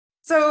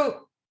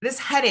So this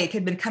headache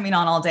had been coming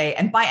on all day.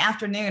 And by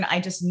afternoon, I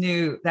just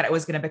knew that it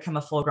was going to become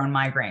a full grown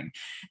migraine.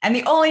 And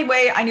the only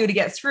way I knew to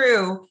get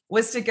through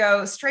was to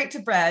go straight to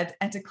bed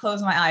and to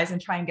close my eyes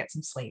and try and get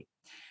some sleep.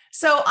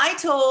 So I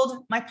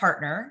told my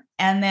partner,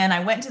 and then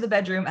I went to the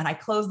bedroom and I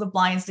closed the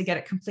blinds to get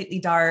it completely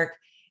dark.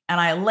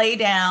 And I lay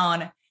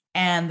down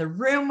and the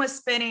room was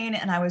spinning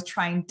and I was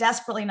trying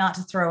desperately not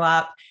to throw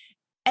up.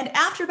 And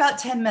after about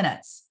 10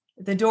 minutes,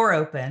 the door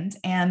opened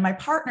and my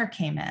partner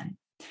came in.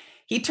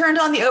 He turned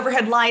on the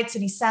overhead lights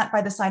and he sat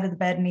by the side of the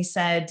bed and he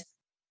said,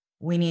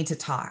 "We need to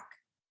talk."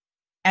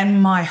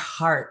 And my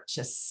heart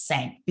just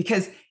sank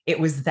because it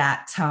was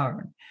that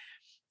tone.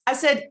 I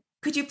said,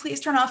 "Could you please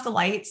turn off the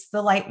lights?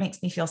 The light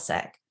makes me feel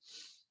sick."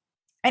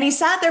 And he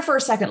sat there for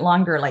a second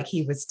longer, like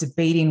he was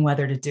debating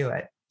whether to do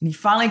it. And he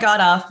finally got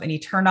up and he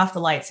turned off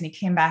the lights and he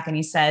came back and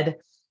he said,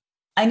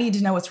 "I need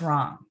to know what's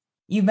wrong.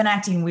 You've been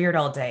acting weird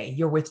all day.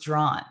 You're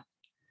withdrawn."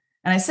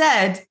 And I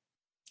said,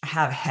 "I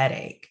have a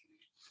headache."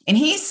 And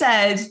he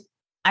said,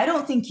 "I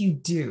don't think you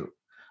do.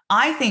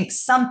 I think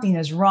something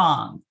is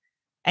wrong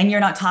and you're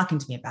not talking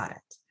to me about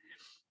it."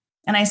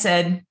 And I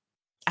said,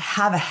 "I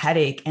have a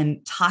headache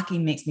and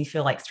talking makes me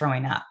feel like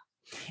throwing up."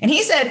 And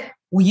he said,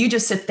 "Will you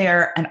just sit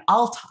there and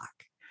I'll talk?"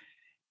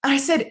 And I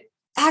said,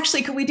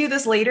 "Actually, could we do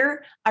this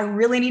later? I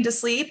really need to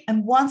sleep.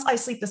 And once I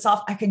sleep this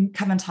off, I can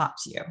come and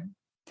talk to you."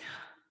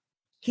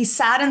 He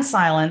sat in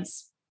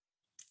silence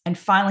and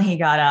finally he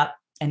got up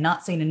and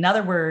not saying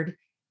another word,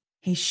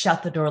 he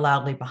shut the door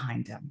loudly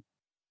behind him.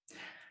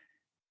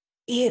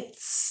 It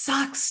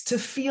sucks to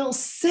feel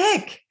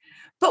sick.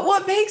 But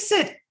what makes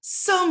it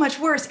so much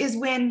worse is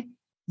when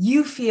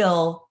you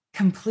feel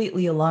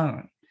completely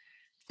alone,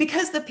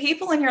 because the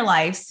people in your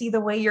life see the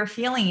way you're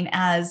feeling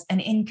as an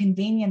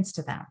inconvenience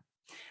to them.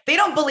 They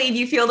don't believe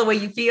you feel the way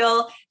you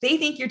feel. They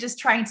think you're just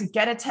trying to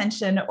get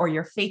attention or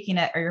you're faking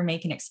it or you're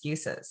making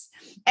excuses.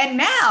 And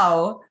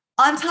now,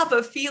 on top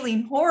of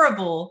feeling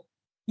horrible,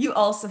 you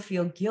also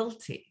feel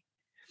guilty.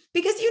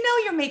 Because you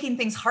know you're making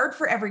things hard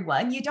for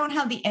everyone. You don't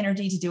have the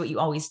energy to do what you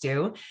always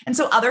do. And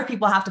so other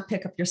people have to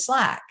pick up your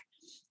slack.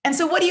 And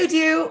so what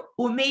do?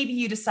 Well, maybe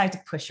you decide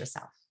to push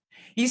yourself.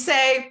 You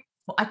say,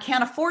 "Well, I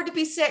can't afford to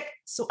be sick,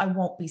 so I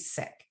won't be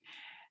sick."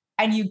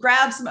 And you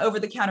grab some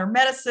over-the-counter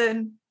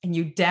medicine and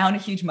you down a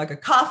huge mug of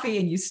coffee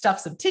and you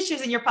stuff some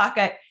tissues in your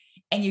pocket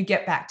and you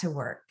get back to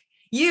work.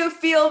 You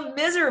feel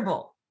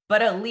miserable,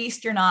 but at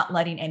least you're not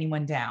letting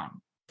anyone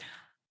down.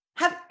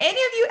 Have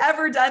any of you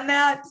ever done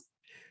that?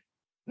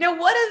 Now,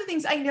 one of the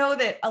things I know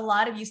that a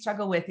lot of you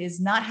struggle with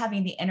is not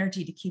having the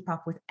energy to keep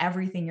up with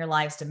everything your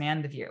lives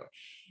demand of you.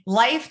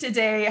 Life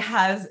today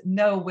has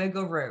no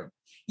wiggle room.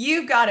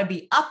 You've got to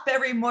be up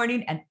every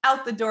morning and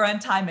out the door on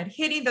time and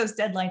hitting those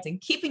deadlines and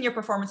keeping your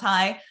performance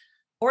high,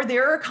 or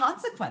there are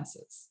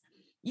consequences.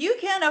 You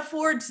can't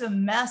afford to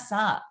mess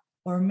up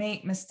or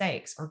make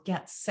mistakes or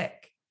get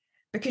sick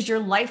because your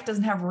life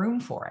doesn't have room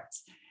for it.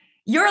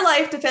 Your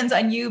life depends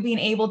on you being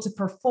able to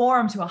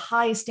perform to a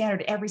high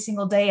standard every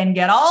single day and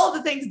get all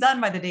the things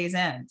done by the day's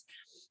end.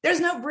 There's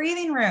no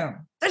breathing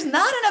room. There's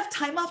not enough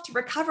time off to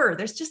recover.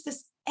 There's just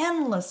this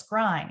endless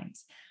grind.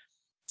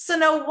 So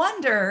no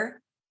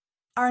wonder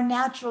our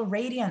natural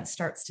radiance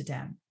starts to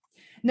dim.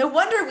 No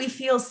wonder we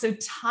feel so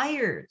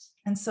tired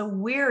and so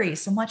weary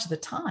so much of the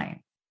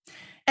time.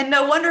 And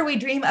no wonder we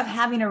dream of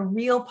having a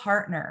real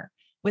partner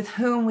with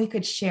whom we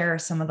could share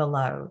some of the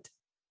load.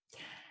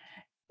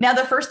 Now,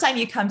 the first time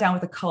you come down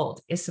with a cold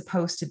is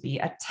supposed to be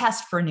a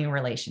test for a new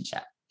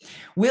relationship.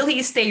 Will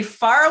he stay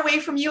far away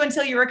from you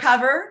until you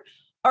recover,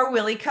 or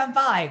will he come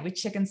by with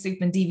chicken soup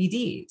and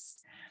DVDs?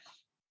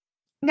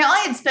 Now,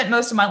 I had spent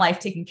most of my life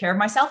taking care of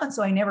myself, and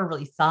so I never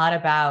really thought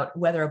about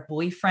whether a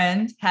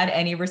boyfriend had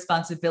any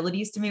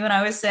responsibilities to me when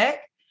I was sick.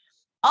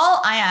 All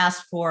I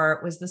asked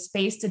for was the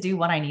space to do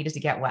what I needed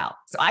to get well.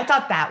 So I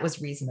thought that was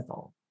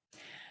reasonable.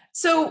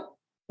 So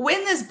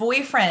when this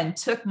boyfriend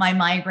took my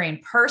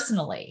migraine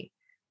personally,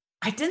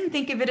 I didn't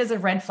think of it as a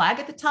red flag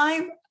at the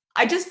time.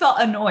 I just felt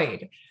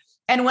annoyed.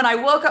 And when I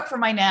woke up from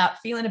my nap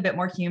feeling a bit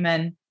more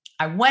human,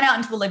 I went out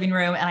into the living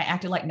room and I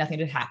acted like nothing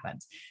had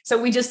happened.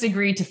 So we just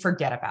agreed to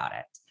forget about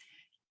it.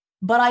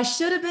 But I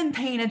should have been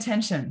paying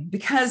attention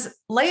because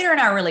later in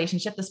our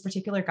relationship, this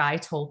particular guy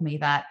told me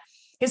that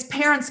his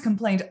parents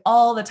complained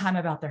all the time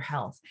about their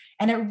health.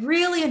 And it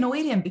really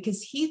annoyed him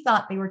because he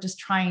thought they were just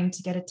trying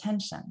to get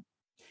attention.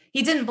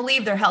 He didn't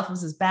believe their health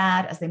was as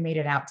bad as they made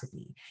it out to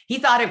be. He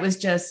thought it was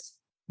just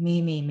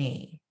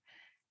me.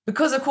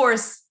 Because of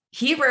course,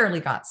 he rarely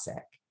got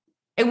sick.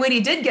 And when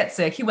he did get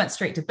sick, he went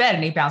straight to bed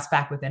and he bounced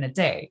back within a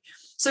day.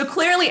 So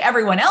clearly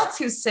everyone else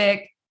who's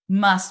sick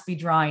must be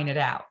drawing it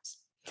out.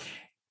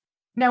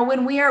 Now,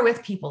 when we are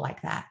with people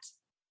like that,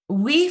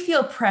 we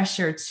feel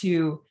pressure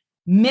to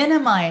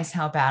minimize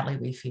how badly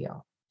we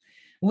feel.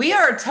 We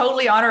are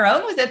totally on our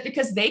own with it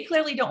because they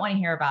clearly don't want to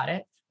hear about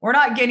it. We're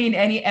not getting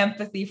any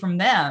empathy from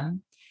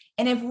them.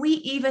 And if we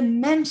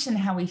even mention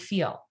how we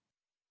feel,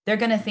 they're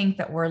going to think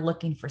that we're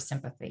looking for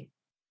sympathy.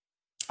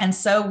 And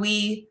so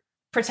we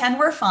pretend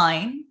we're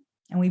fine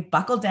and we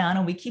buckle down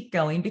and we keep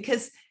going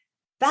because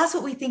that's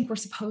what we think we're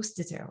supposed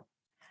to do.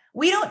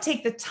 We don't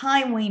take the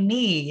time we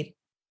need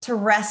to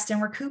rest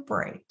and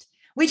recuperate.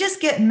 We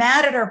just get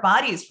mad at our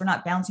bodies for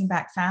not bouncing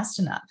back fast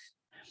enough.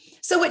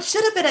 So what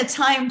should have been a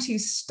time to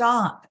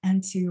stop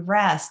and to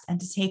rest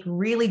and to take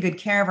really good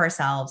care of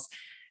ourselves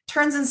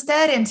turns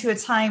instead into a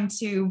time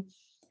to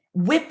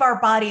whip our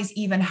bodies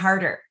even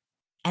harder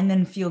and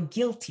then feel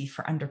guilty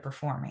for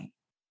underperforming.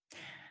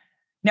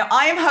 Now,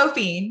 I am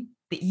hoping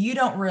that you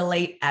don't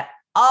relate at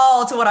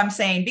all to what I'm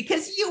saying,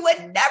 because you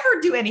would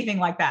never do anything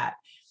like that.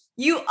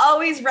 You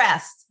always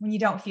rest when you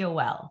don't feel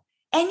well.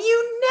 And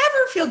you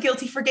never feel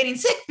guilty for getting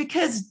sick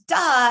because,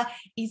 duh,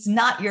 it's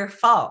not your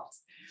fault.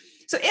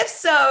 So if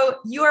so,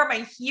 you are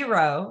my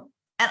hero.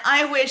 And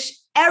I wish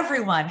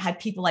everyone had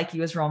people like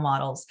you as role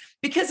models,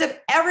 because if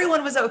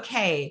everyone was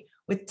okay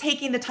with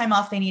taking the time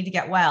off they need to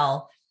get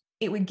well,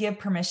 it would give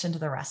permission to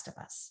the rest of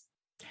us.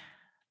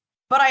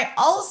 But I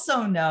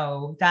also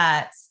know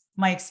that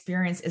my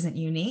experience isn't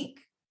unique.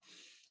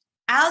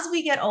 As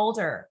we get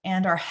older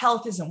and our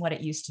health isn't what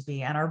it used to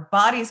be and our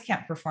bodies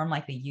can't perform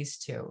like they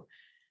used to,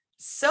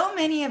 so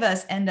many of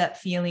us end up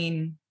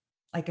feeling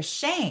like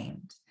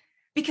ashamed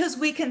because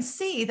we can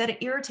see that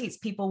it irritates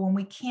people when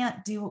we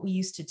can't do what we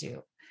used to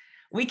do.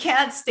 We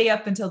can't stay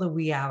up until the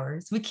wee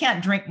hours. We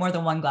can't drink more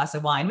than one glass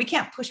of wine. We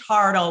can't push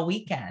hard all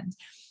weekend.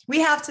 We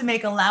have to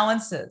make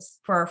allowances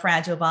for our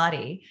fragile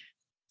body,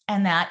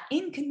 and that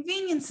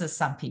inconveniences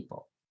some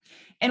people.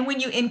 And when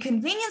you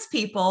inconvenience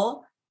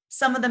people,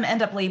 some of them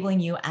end up labeling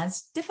you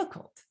as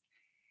difficult.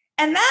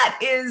 And that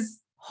is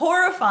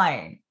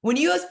horrifying. When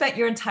you have spent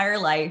your entire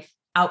life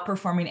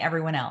outperforming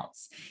everyone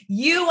else,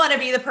 you want to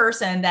be the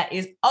person that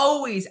is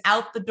always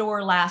out the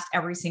door last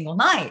every single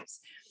night.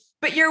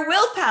 But your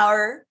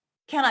willpower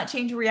cannot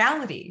change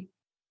reality.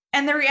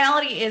 And the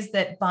reality is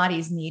that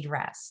bodies need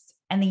rest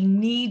and they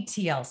need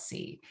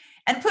TLC.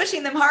 And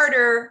pushing them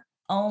harder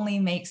only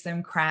makes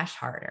them crash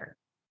harder.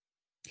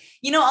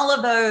 You know, all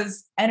of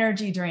those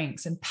energy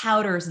drinks and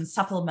powders and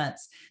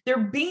supplements, they're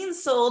being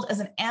sold as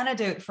an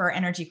antidote for our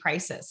energy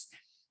crisis.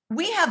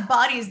 We have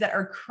bodies that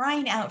are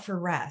crying out for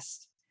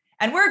rest,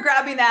 and we're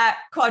grabbing that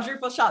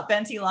quadruple shot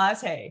venti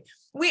latte.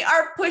 We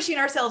are pushing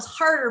ourselves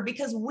harder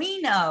because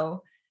we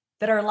know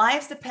that our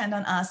lives depend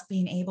on us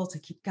being able to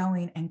keep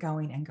going and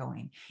going and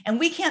going. And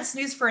we can't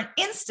snooze for an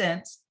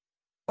instant,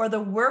 or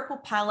the work will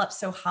pile up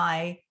so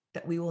high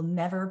that we will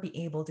never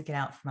be able to get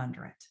out from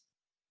under it.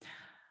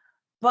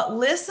 But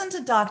listen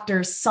to Dr.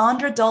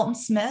 Saundra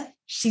Dalton-Smith.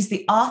 She's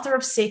the author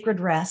of Sacred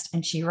Rest,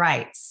 and she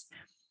writes,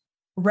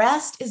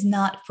 "Rest is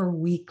not for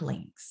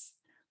weaklings.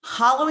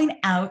 Hollowing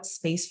out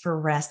space for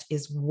rest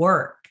is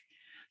work.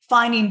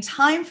 Finding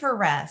time for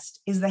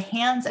rest is the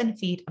hands and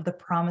feet of the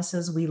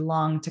promises we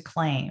long to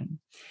claim.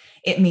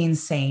 It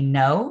means saying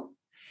no.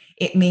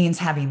 It means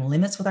having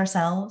limits with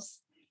ourselves.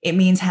 It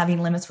means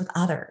having limits with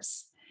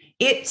others.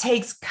 It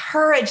takes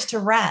courage to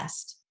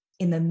rest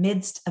in the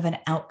midst of an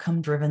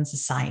outcome-driven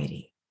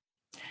society."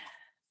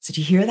 So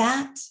do you hear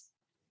that?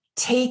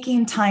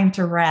 Taking time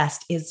to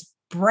rest is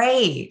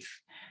brave.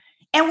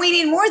 And we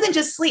need more than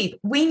just sleep.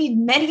 We need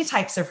many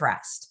types of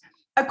rest.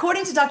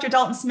 According to Dr.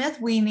 Dalton-Smith,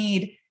 we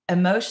need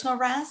emotional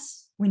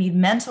rest, we need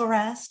mental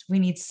rest, we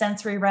need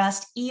sensory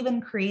rest,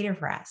 even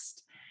creative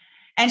rest.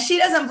 And she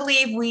doesn't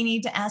believe we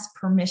need to ask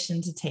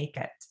permission to take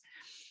it.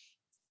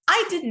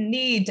 I didn't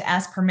need to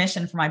ask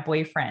permission for my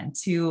boyfriend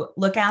to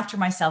look after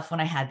myself when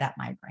I had that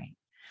migraine.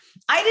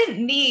 I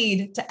didn't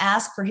need to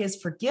ask for his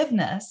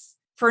forgiveness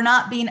for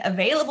not being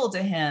available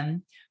to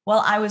him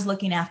while I was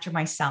looking after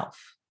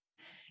myself.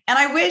 And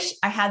I wish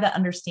I had that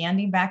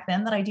understanding back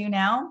then that I do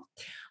now.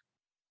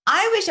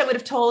 I wish I would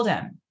have told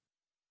him,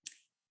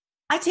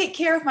 I take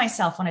care of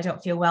myself when I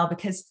don't feel well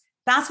because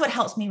that's what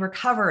helps me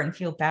recover and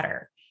feel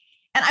better.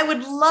 And I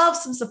would love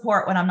some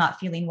support when I'm not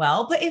feeling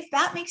well. But if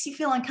that makes you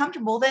feel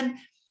uncomfortable, then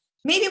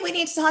maybe we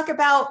need to talk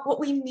about what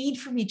we need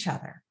from each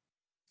other.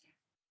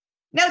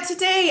 Now,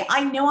 today,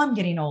 I know I'm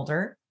getting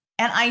older,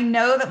 and I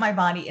know that my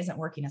body isn't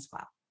working as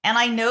well. And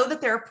I know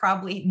that there are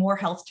probably more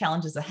health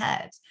challenges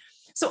ahead.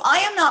 So I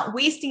am not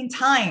wasting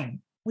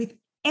time with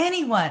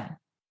anyone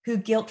who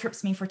guilt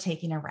trips me for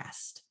taking a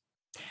rest.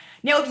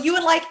 Now, if you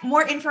would like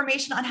more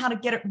information on how to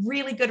get a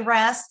really good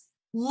rest,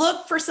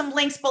 look for some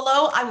links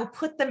below. I will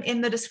put them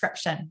in the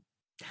description.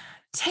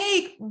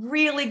 Take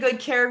really good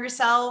care of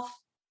yourself.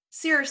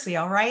 Seriously,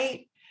 all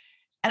right?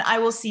 And I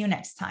will see you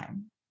next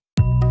time.